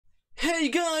Hey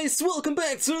guys, welcome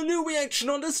back to a new reaction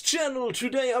on this channel.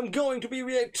 Today I'm going to be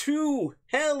react to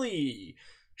Helli.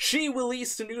 She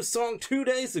released a new song 2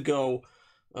 days ago.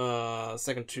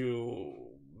 2nd to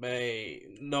May.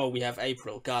 No, we have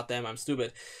April. Goddamn, I'm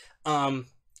stupid. And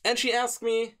she asked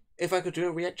me if I could do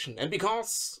a reaction. And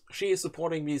because she is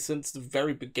supporting me since the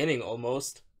very beginning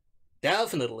almost,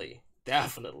 definitely.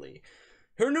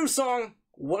 Her new song,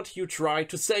 What You Try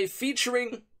to Say,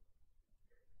 featuring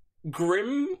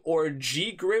Ggrim or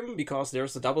Ggrim, because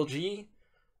there's a double G.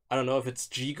 I don't know if it's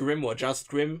Ggrim or just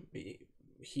Ggrim.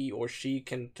 He or she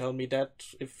can tell me that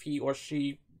if he or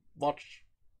she watch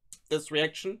this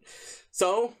reaction.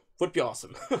 So, would be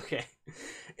awesome. Okay.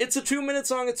 It's a 2-minute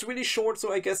song. It's really short,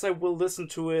 so I guess I will listen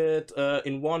to it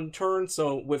in one turn.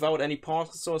 So, without any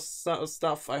pauses or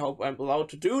stuff. I hope I'm allowed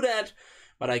to do that.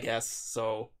 But I guess,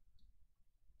 so.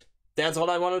 That's all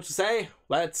I wanted to say.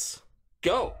 Let's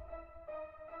go.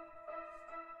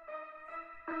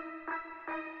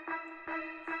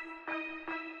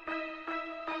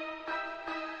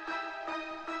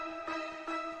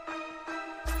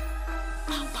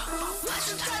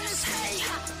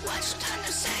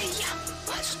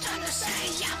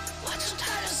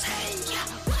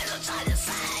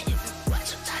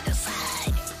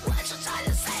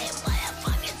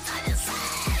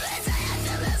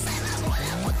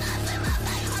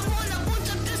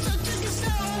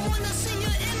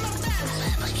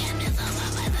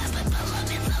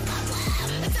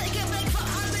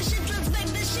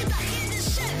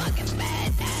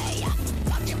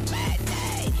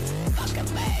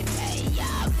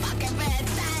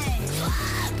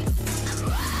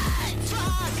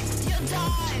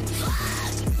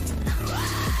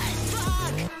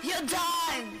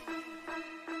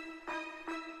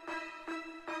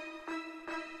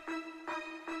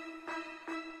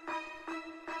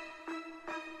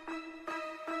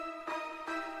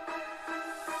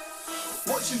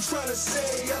 What you tryna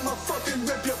say? I'ma fucking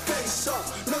rip your face off.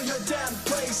 Know your damn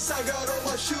place. I got all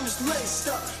my shoes laced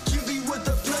up. QB with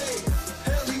the blade,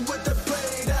 Helli with the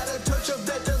blade. Add a touch of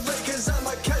that delay, cause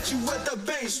I'ma catch you at the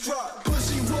bass drop.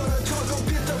 Pussy wanna talk, go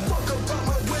get the fuck up out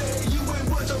my way. You ain't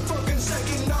worth a fucking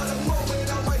second, not a moment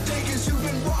on my day, cause you've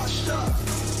been washed up.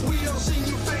 We all seen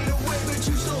you fade away, but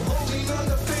you still holding on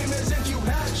to fame as if you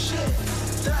had shit.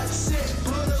 That's it.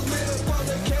 Put a lid up on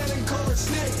the cannon, call it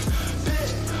snake.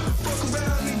 Fuck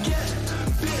around and get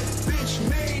bit, bitch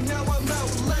made, now I'm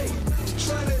out late.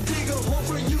 Trying to dig a hole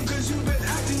for you cause you've been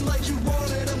acting like you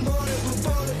want it. I'm on it,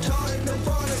 Bubonic, tonic,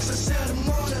 Novonics. I said I'm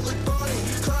on it like Bonnie,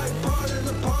 Clyde, part of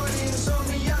the party.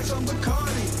 Insomniacs on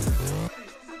Bacardi.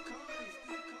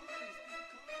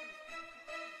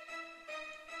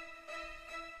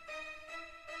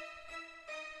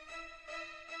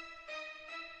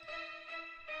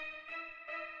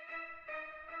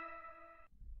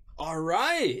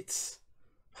 Alright.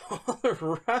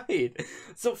 Alright.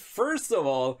 So first of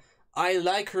all, I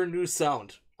like her new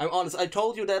sound. I'm honest, I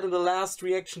told you that in the last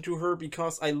reaction to her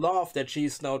because I love that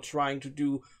she's now trying to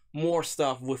do more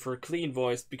stuff with her clean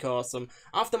voice, because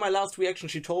after my last reaction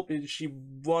she told me she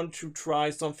want to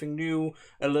try something new,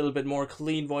 a little bit more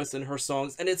clean voice in her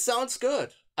songs, and it sounds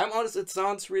good. I'm honest, it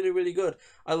sounds really good.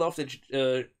 I love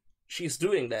that she's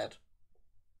doing that,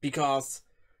 because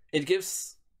it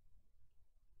gives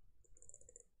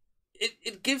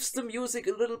it gives the music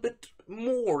a little bit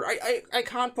more. I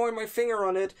can't point my finger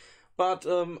on it, but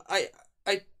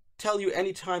I tell you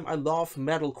anytime I love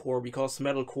metalcore, because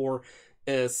metalcore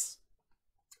is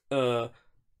the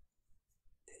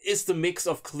mix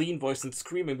of clean voice and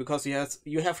screaming, because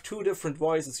you have two different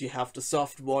voices. You have the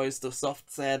soft voice, the soft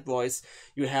sad voice.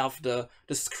 You have the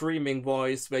screaming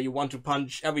voice where you want to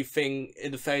punch everything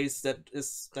in the face that is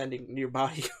standing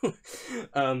nearby you.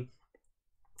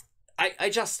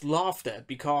 I just love that,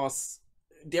 because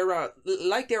there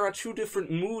are two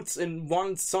different moods in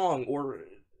one song, or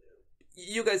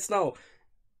you guys know,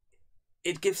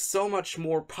 it gives so much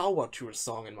more power to a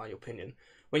song, in my opinion.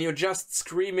 When you're just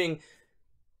screaming,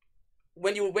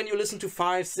 when you listen to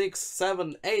 5, 6,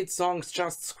 7, 8 songs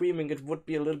just screaming, it would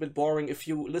be a little bit boring. If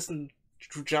you listen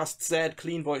to just sad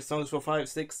clean voice songs for 5,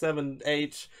 6, 7,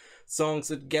 8 songs,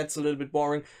 it gets a little bit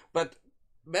boring. But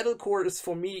metalcore is,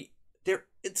 for me,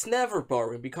 it's never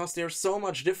boring, because there's so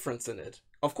much difference in it.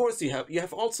 Of course you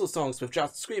have also songs with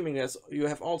just screaming, as you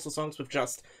have also songs with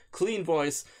just clean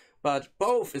voice, but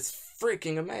both is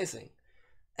freaking amazing.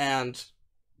 And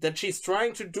that she's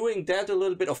trying to doing that a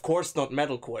little bit, of course not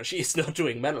metalcore, she's not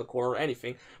doing metalcore or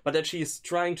anything, but that she's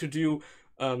trying to do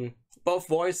both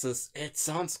voices, it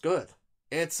sounds good.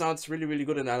 It sounds really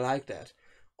good, and I like that.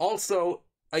 Also,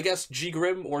 I guess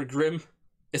Ggrim or Grim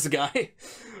is a guy.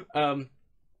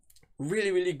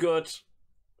 Really good.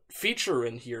 feature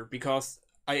in here, because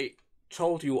I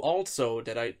told you also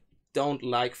that I don't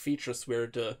like features where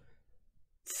the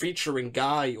featuring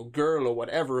guy or girl or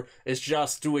whatever is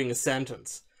just doing a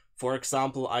sentence. For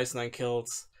example, Ice Nine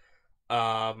Kills.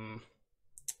 The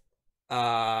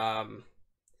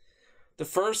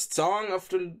first song of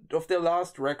their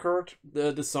last record,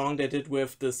 the song they did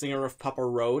with the singer of Papa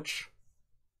Roach,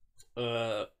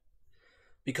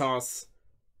 because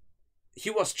he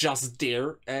was just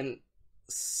there and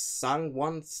sang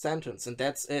one sentence, and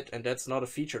that's it, and that's not a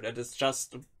feature. That is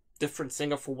just a different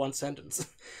singer for one sentence.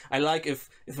 I like if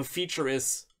a feature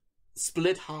is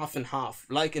split half and half,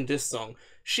 like in this song.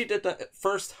 She did the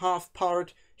first half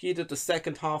part, he did the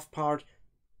second half part.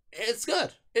 It's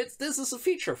good. This is a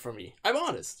feature for me. I'm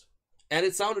honest. And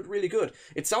it sounded really good.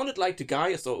 It sounded like the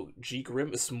guy, so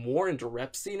Ggrim, is more in the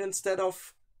rap scene instead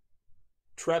of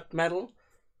trap metal.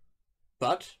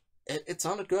 But it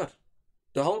sounded good.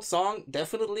 The whole song,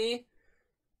 definitely,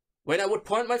 when I would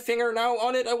point my finger now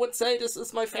on it, I would say this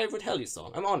is my favorite Helli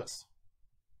song. I'm honest.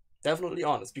 Definitely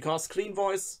honest. Because clean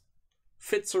voice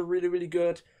fits her really, really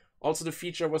good. Also, the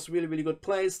feature was really, really good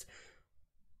placed.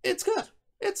 It's good.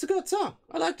 It's a good song.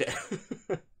 I liked it.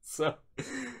 So,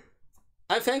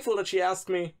 I'm thankful that she asked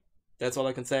me. That's all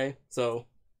I can say. So,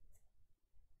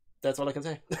 that's all I can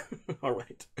say.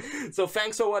 Alright. So,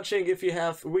 thanks for watching. If you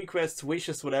have requests,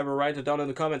 wishes, whatever, write it down in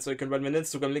the comments so you can write me an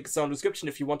Instagram. Link is down in the description.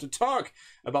 If you want to talk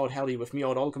about Helli with me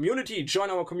or the whole community, join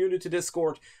our community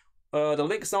Discord. The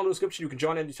link is down in the description. You can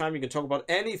join anytime. You can talk about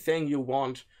anything you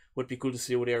want. Would be cool to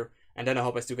see you there. And then I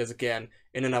hope I see you guys again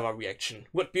in another reaction.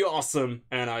 Would be awesome.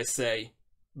 And I say,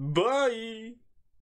 bye!